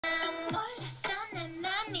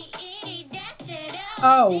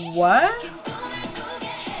Oh, what?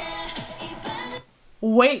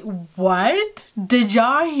 Wait, what? Did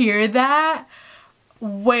y'all hear that?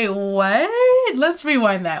 Wait, what? Let's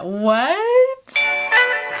rewind that. What?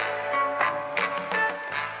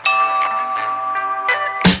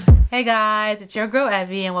 Hey guys, it's your girl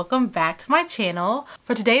Evie and welcome back to my channel.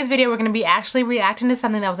 For today's video, we're going to be actually reacting to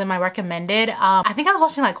something that was in my recommended. I think I was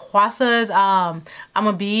watching like xoxo's I'm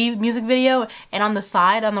a Bee music video, and on the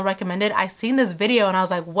side, on the recommended, I seen this video and I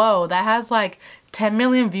was like, whoa, that has like 10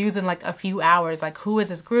 million views in like a few hours. Like, who is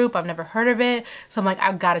this group? I've never heard of it. So I'm like,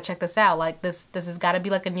 I've got to check this out. Like, this has got to be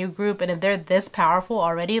like a new group, and if they're this powerful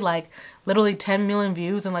already, like literally 10 million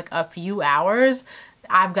views in like a few hours,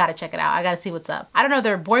 I've got to check it out. I got to see what's up. I don't know if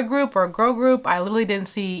they're a boy group or a girl group. I literally didn't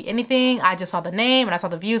see anything. I just saw the name and I saw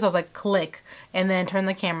the views. I was like, click, and then turn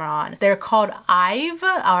the camera on. They're called IVE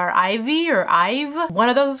or IVE or IVE. One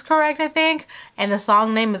of those is correct, I think. And the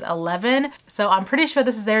song name is 11. So I'm pretty sure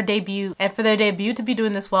this is their debut. And for their debut to be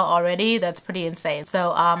doing this well already, that's pretty insane. So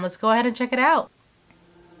let's go ahead and check it out.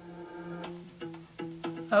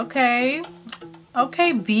 Okay.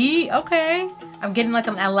 Okay, B. Okay. I'm getting like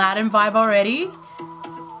an Aladdin vibe already.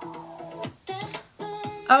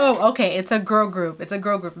 Oh, okay, it's a girl group. It's a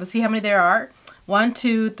girl group. Let's see how many there are. 1,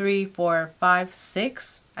 2, 3, 4, 5,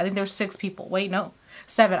 6. I think there's 6 people. Wait, no.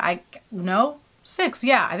 7. No? 6.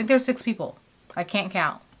 Yeah, I think there's 6 people. I can't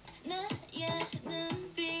count.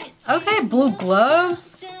 Okay, blue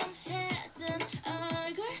gloves.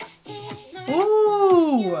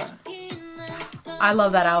 Ooh. I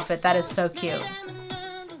love that outfit. That is so cute.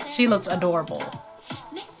 She looks adorable.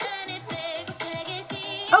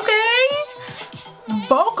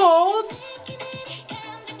 Vocals.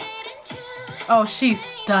 Oh, she's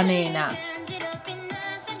stunning.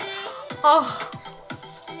 Oh.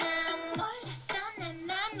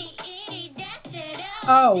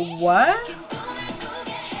 Oh, what?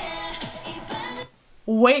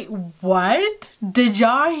 Wait, what? Did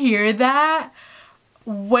y'all hear that?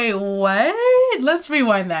 Wait, what? Let's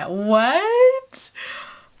rewind that. What?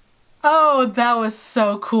 Oh, that was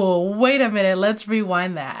so cool. Wait a minute. Let's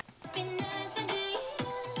rewind that.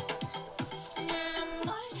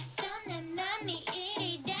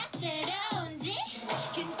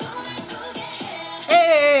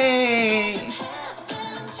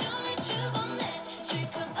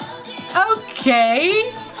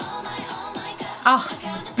 Okay. Oh,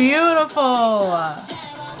 beautiful.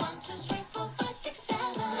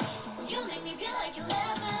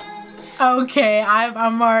 Okay,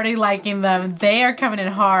 I'm already liking them. They are coming in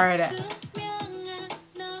hard.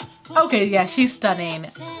 Okay, yeah, she's stunning.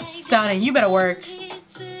 Stunning. You better work.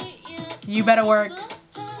 You better work.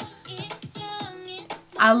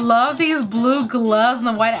 I love these blue gloves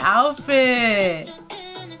and the white outfit.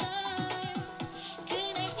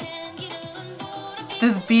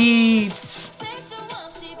 This beats.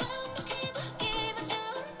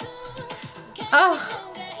 Oh,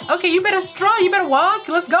 okay, you better strut, you better walk.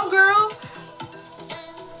 Let's go, girl.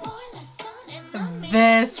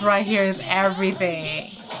 This right here is everything.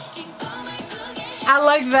 I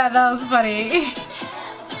like that. That was funny.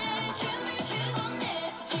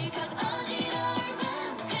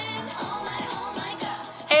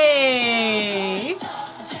 Hey.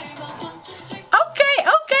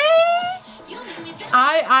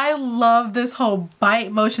 I love this whole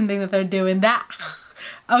bite motion thing that they're doing. That,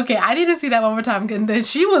 okay, I need to see that one more time. And then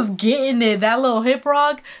she was getting it. That little hip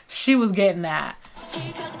rock, she was getting that.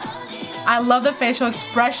 I love the facial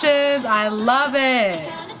expressions. I love it.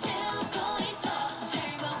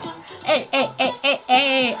 Hey, hey, hey, hey,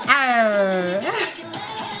 hey. Arr.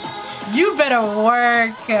 You better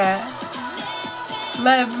work.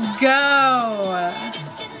 Let's go.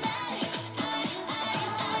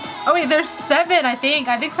 Oh wait, there's 7, I think.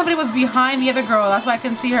 I think somebody was behind the other girl. That's why I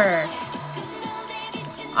couldn't see her.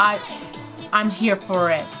 I'm here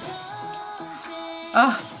for it.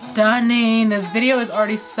 Oh, stunning. This video is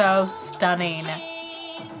already so stunning.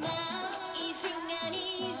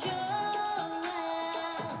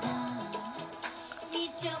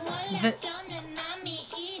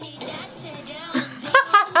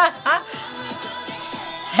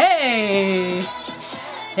 Hey.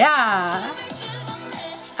 Yeah.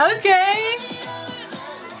 Okay.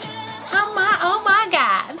 Oh my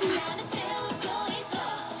God.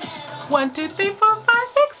 1, 2, 3, 4, 5,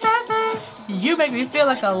 6, 7. You make me feel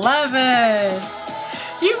like 11.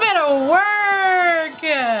 You better work.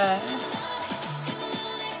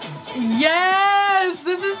 Yes,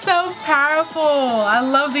 this is so powerful. I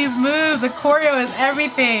love these moves. The choreo is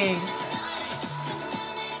everything.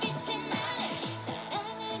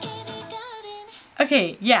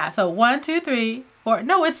 Okay, yeah, so 1, 2, 3, 4.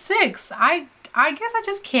 No, it's 6. I I guess I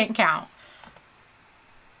just can't count.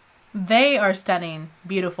 They are stunning,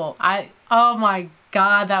 beautiful. Oh my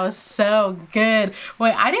God, that was so good.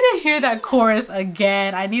 Wait, I need to hear that chorus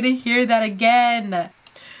again. I need to hear that again.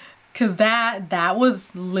 Cause that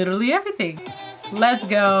was literally everything. Let's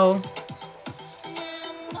go.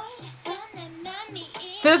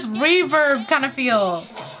 This reverb kind of feel.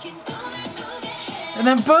 And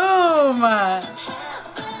then boom.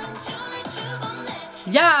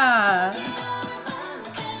 Yeah.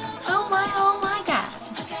 Oh my God.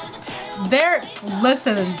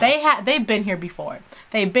 Listen, they've been here before.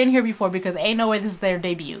 They've been here before because ain't no way this is their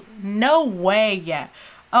debut. No way. Yeah.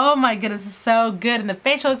 Oh my goodness, it's so good. And the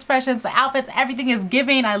facial expressions, the outfits, everything is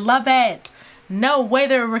giving. I love it. No way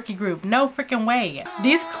they're a rookie group. No freaking way.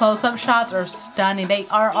 These close-up shots are stunning. They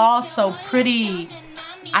are all so pretty.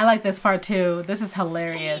 I like this part too. This is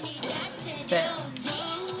hilarious.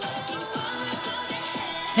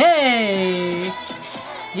 Hey.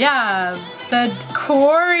 Yeah, the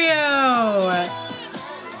choreo.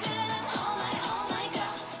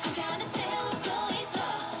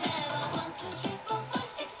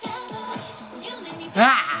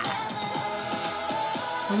 Ah.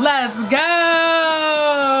 Let's go!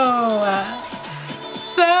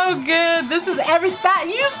 So good. This is everything.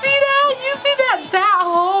 You see that? You see that? That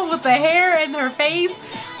hole with the hair in her face,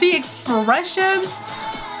 the expressions.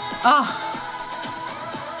 Oh,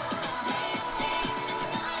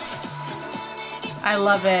 I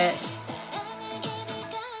love it.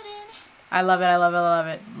 I love it. I love it. I love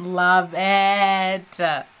it. Love it.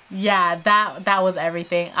 Yeah, that was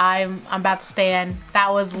everything. I'm about to stand.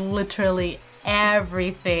 That was literally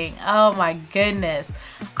everything. Oh my goodness.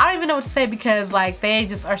 I don't even know what to say because like they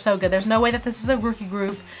just are so good. There's no way that this is a rookie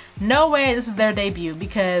group. No way this is their debut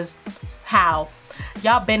because how?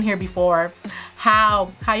 Y'all been here before.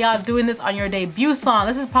 How y'all doing this on your debut song?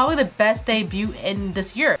 This is probably the best debut in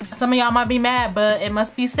this year. Some of y'all might be mad, but it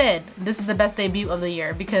must be said. This is the best debut of the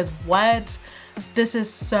year because what? This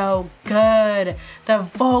is so good. The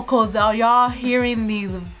vocals, are y'all hearing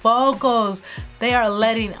these vocals? They are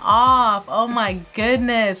letting off. Oh my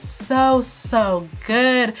goodness, so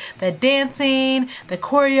good. The dancing, the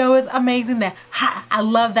choreo is amazing. I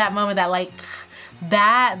love that moment. That like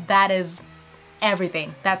that is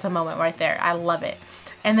everything. That's a moment right there. I love it.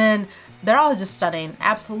 And then they're all just stunning,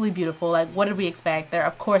 absolutely beautiful. Like what did we expect?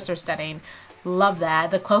 Of course they're stunning. Love that.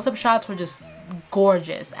 The close-up shots were just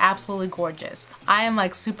gorgeous, absolutely gorgeous. I am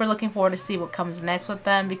like super looking forward to see what comes next with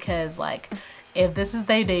them because like if this is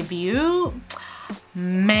their debut,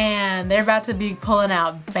 man, they're about to be pulling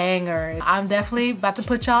out bangers. I'm definitely about to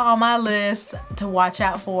put y'all on my list to watch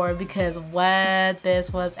out for because what,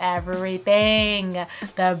 this was everything.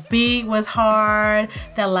 The beat was hard,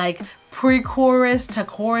 the like pre-chorus to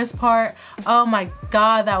chorus part, oh my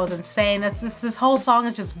God, that was insane. This whole song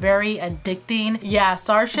is just very addicting. Yeah,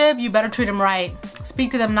 Starship, you better treat them right.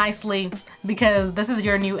 Speak to them nicely because this is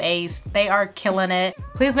your new ace. They are killing it.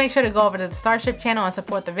 Please make sure to go over to the Starship channel and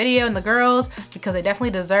support the video and the girls because they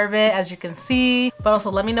definitely deserve it, as you can see. But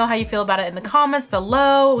also let me know how you feel about it in the comments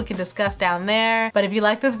below. We can discuss down there. But if you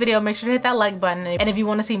like this video, make sure to hit that like button. And if you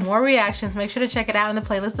want to see more reactions, make sure to check it out in the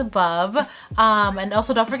playlist above. And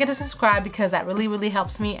also don't forget to subscribe because that really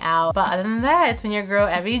helps me out. But other than that, it's been your girl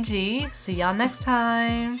Evie G. See y'all next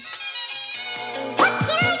time.